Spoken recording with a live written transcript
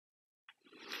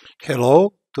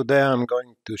Hello, today I'm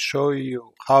going to show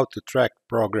you how to track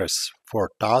progress for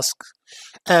tasks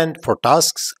and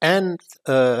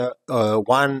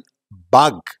one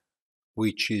bug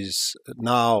which is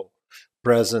now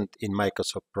present in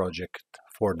Microsoft project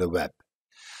for the web.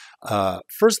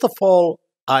 First of all,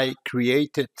 I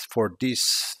created for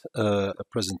this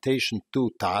presentation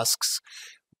two tasks.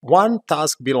 One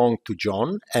task belonged to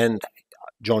John, and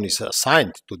John is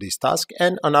assigned to this task,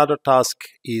 and another task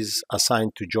is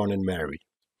assigned to John and Mary.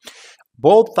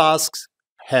 Both tasks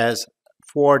has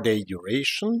 4-day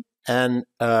duration, and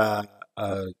I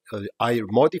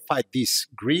modified this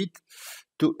grid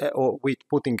to with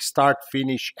putting start,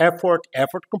 finish, effort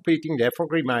completing,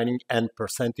 effort remaining, and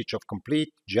percentage of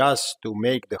complete, just to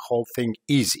make the whole thing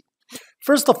easy.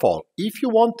 First of all, if you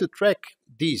want to track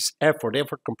this effort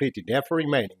completed, effort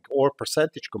remaining, or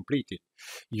percentage completed,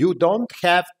 you don't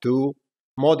have to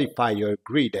modify your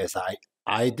grid as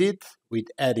I did with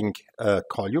adding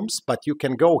columns, but you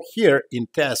can go here in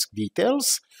task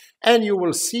details and you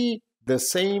will see the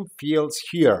same fields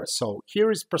here. So here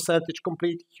is percentage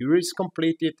complete, here is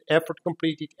completed, effort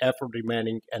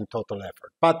remaining, and total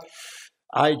effort. But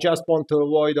I just want to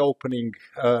avoid opening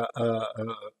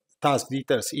task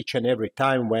details each and every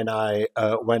time when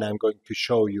I'm going to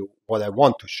show you what I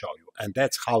want to show you, and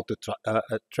that's how to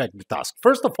track the task.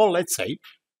 First of all, let's say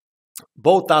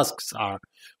both tasks are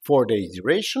 4 days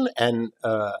duration, and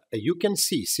you can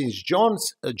see since John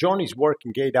is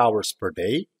working 8 hours per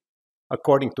day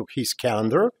according to his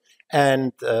calendar,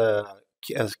 and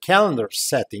calendar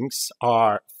settings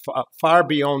are far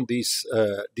beyond this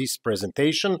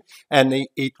presentation, and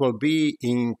it will be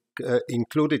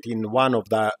included in one of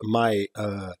my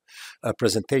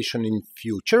presentation in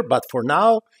future. But for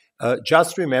now,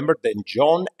 just remember that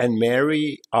John and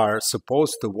Mary are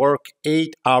supposed to work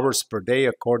 8 hours per day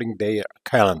according to their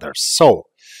calendars. So,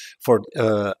 for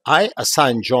I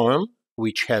assign John,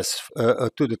 which has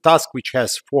to the task which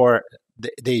has 4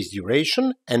 days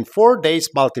duration, and 4 days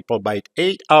multiplied by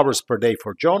 8 hours per day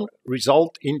for John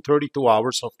result in 32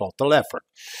 hours of total effort.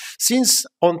 Since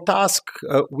on task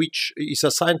which is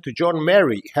assigned to John,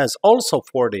 Mary has also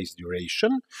 4 days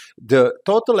duration, the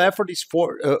total effort is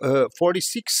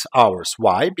 46 hours.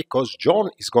 Why? Because John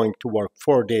is going to work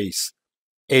 4 days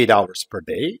 8 hours per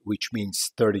day, which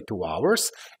means 32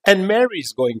 hours. And Mary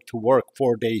is going to work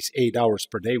 4 days, 8 hours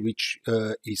per day, which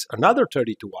is another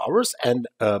 32 hours. And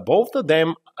both of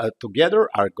them together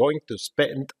are going to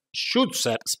should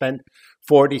spend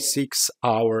 46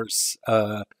 hours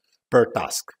per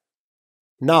task.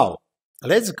 Now,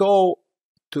 let's go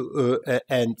to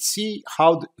and see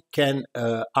how can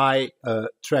I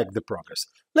track the progress.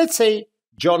 Let's say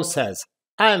John says,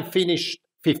 I am finished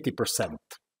 50%.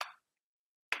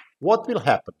 What will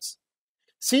happen?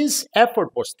 Since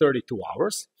effort was 32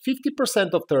 hours,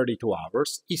 50% of 32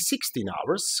 hours is 16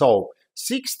 hours. So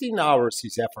 16 hours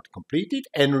is effort completed,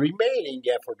 and remaining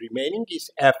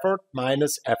is effort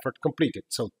minus effort completed.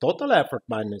 So total effort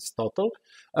minus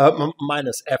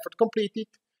minus effort completed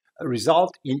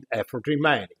result in effort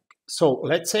remaining. So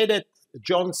let's say that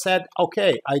John said,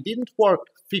 okay, I didn't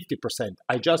work 50%,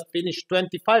 I just finished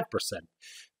 25%.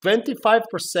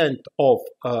 25% of,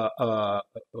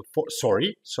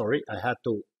 sorry, I had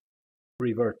to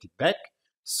revert it back.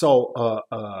 So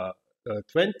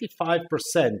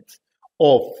 25%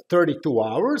 of 32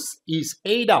 hours is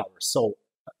 8 hours. So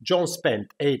John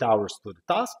spent 8 hours to the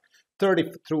task,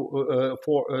 2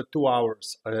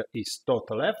 hours is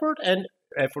total effort, and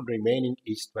effort remaining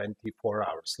is 24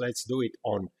 hours. Let's do it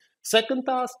on second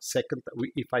task.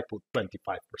 If I put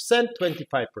 25%,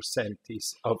 25%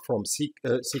 is from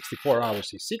 64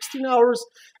 hours is 16 hours,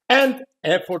 and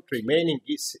effort remaining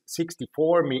is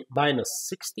 64 minus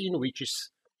 16, which is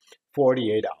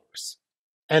 48 hours.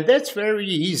 And that's very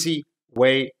easy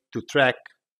way to track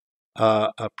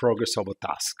progress of a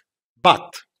task.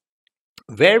 But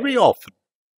very often,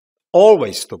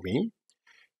 always to me,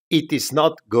 it is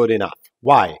not good enough.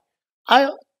 Why?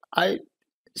 I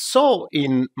saw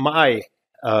in my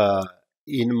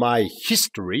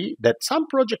history that some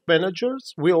project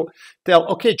managers will tell,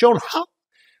 okay, John,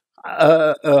 how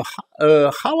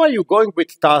are you going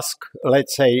with task?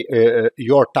 Let's say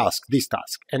your task, this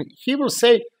task, and he will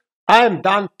say, I am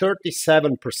done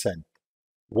 37%.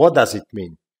 What does it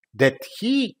mean? That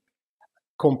he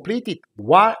completed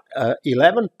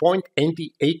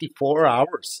 11.84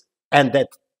 hours, and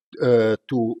that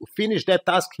to finish that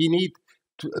task he need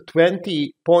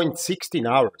 20.16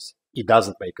 hours. It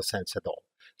doesn't make a sense at all.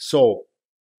 So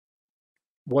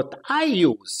what I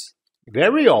use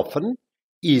very often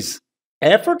is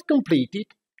effort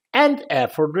completed and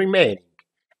effort remaining.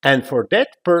 And for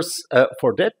that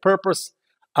purpose,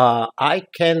 I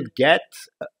can get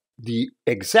the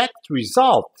exact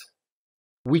result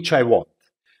which I want.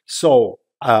 So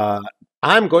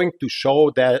I'm going to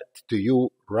show that to you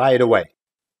right away.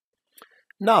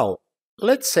 Now,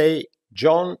 let's say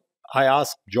I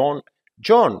ask John,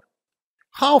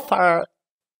 how far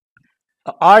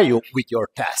are you with your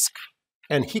task?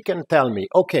 And he can tell me,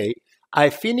 okay, I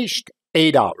finished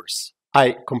 8 hours.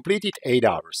 I completed 8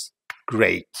 hours.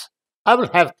 Great. I will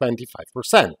have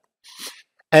 25%.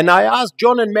 And I ask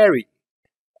John and Mary,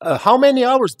 how many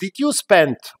hours did you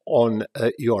spend on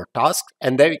your task?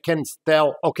 And they can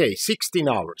tell, okay, 16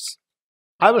 hours.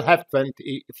 I will have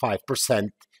 25%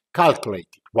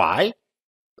 calculated. Why?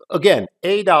 Again,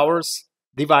 8 hours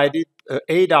divided,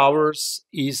 8 hours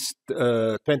is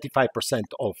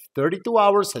 25% of 32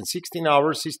 hours, and 16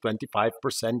 hours is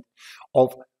 25%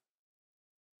 of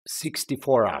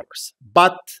 64 hours.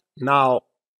 But now,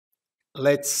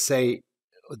 let's say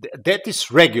that is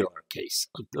regular case.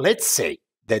 Let's say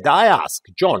that I ask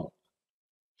John,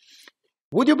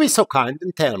 would you be so kind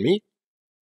and tell me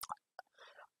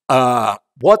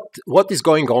what is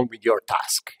going on with your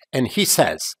task? And he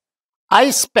says, I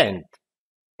spent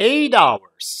 8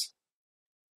 hours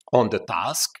on the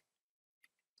task,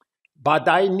 but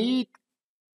I need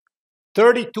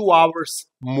 32 hours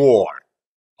more.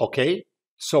 Okay?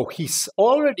 So he's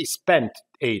already spent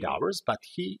 8 hours, but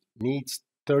he needs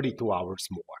 32 hours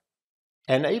more.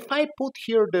 And if I put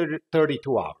here the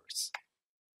 32 hours,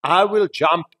 I will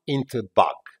jump into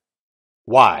bug.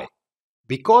 Why?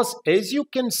 Because as you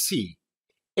can see,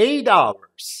 8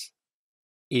 hours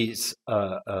is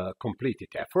a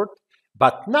completed effort,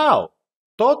 but now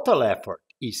total effort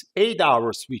is 8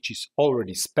 hours, which is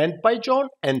already spent by John,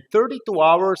 and 32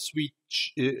 hours,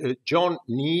 which John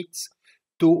needs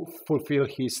to fulfill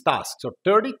his task. So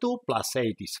 32 plus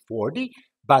 8 is 40,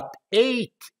 but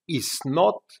 8 is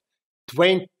not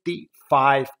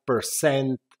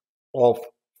 25% of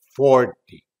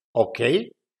 40.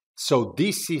 Okay? So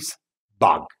this is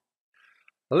bug.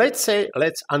 Let's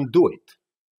undo it.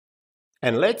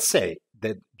 And let's say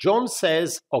that John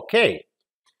says, okay,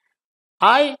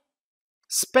 I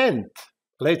spent,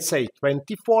 let's say,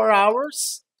 24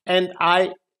 hours and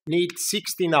I need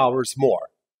 16 hours more.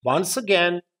 Once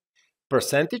again,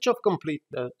 percentage of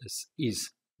completeness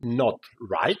is not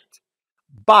right,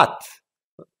 but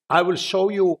I will show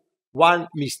you one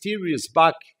mysterious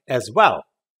bug as well.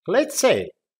 Let's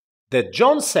say that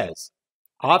John says,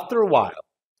 after a while,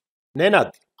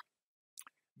 Nenad,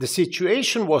 the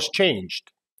situation was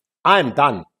changed. I'm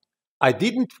done. I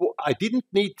didn't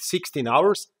need 16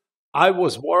 hours. I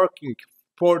was working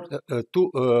for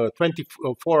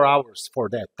 24 hours for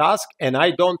that task, and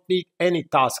I don't need any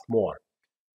task more.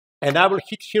 And I will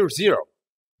hit here 0.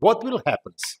 What will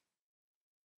happen?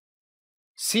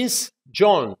 Since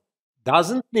John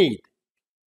doesn't need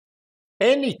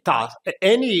any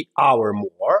hour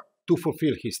more to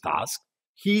fulfill his task,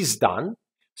 he's done.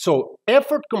 So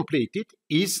effort completed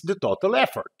is the total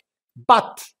effort.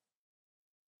 But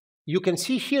you can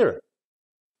see here,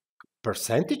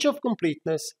 percentage of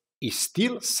completeness is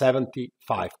still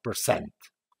 75%.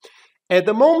 At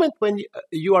the moment when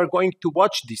you are going to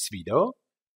watch this video,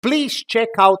 please check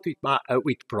out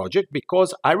with project,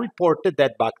 because I reported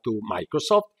that back to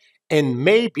Microsoft and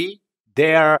maybe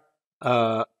they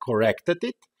corrected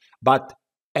it. But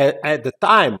at the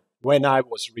time when I am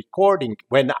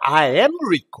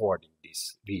recording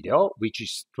this video, which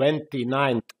is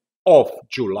 29th of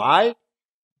July,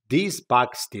 these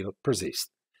bugs still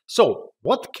persist. So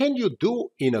what can you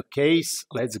do in a case,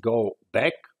 let's go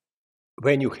back,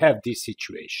 when you have this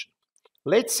situation?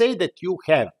 Let's say that you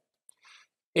have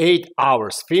 8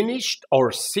 hours finished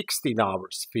or 16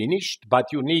 hours finished, but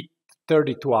you need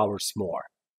 32 hours more.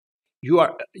 You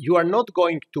are not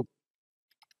going to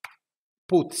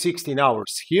put 16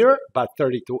 hours here, but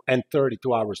 32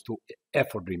 hours to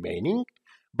effort remaining,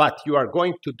 but you are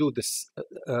going to do this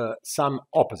some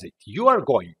opposite. You are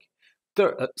going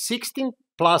 16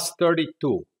 plus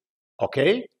 32,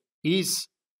 okay, is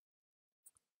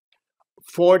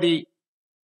 48.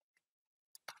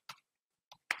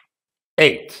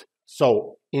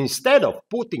 So instead of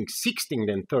putting 16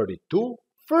 and 32,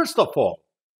 first of all,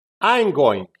 I'm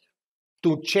going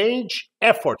to change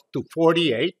effort to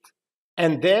 48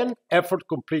 and then effort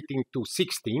completing to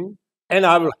 16, and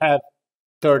I will have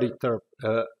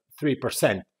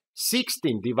 33%.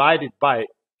 16 divided by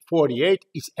 48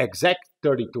 is exact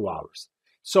 32 hours.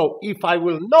 So if I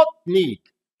will not need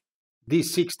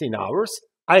these 16 hours,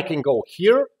 I can go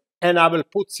here and I will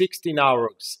put 16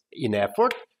 hours in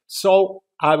effort. So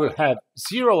I will have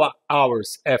 0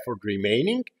 hours effort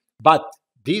remaining, but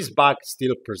this bug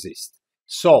still persists.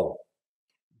 So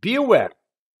Be aware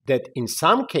that in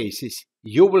some cases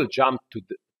you will jump to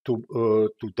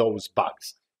those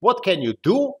bugs. What can you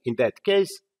do in that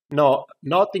case? No,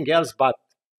 nothing else but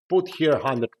put here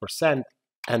 100%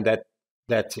 and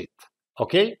that's it.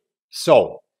 Okay?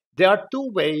 So there are two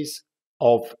ways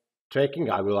of tracking.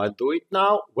 I will undo it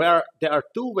now. Where there are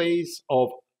two ways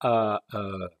of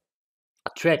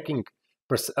tracking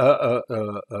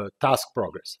task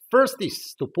progress. First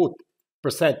is to put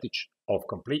percentage of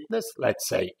completeness, let's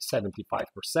say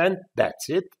 75%, that's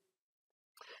it.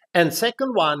 And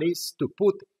second one is to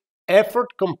put effort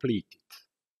completed.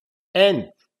 And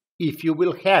if you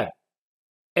will have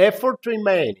effort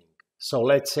remaining, so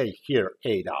let's say here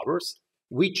 8 hours,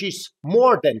 which is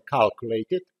more than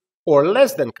calculated or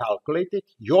less than calculated,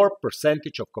 your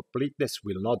percentage of completeness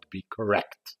will not be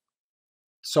correct.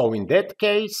 So in that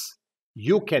case,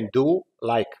 you can do,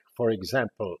 like, for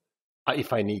example,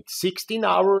 if I need 16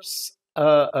 hours,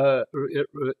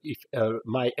 if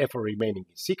my effort remaining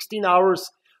is 16 hours,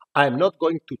 I'm not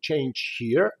going to change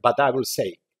here, but I will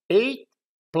say 8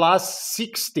 plus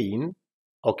 16,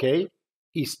 okay,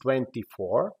 is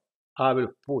 24. I will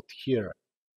put here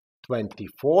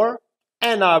 24,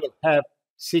 and I will have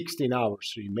 16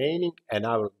 hours remaining, and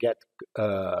I will get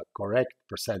correct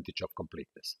percentage of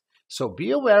completeness. So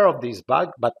be aware of this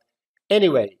bug, but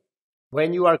anyway,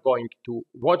 when you are going to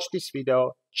watch this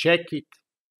video, check it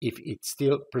if it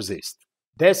still persists.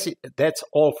 That's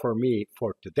all for me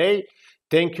for today.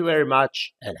 Thank you very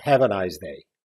much and have a nice day.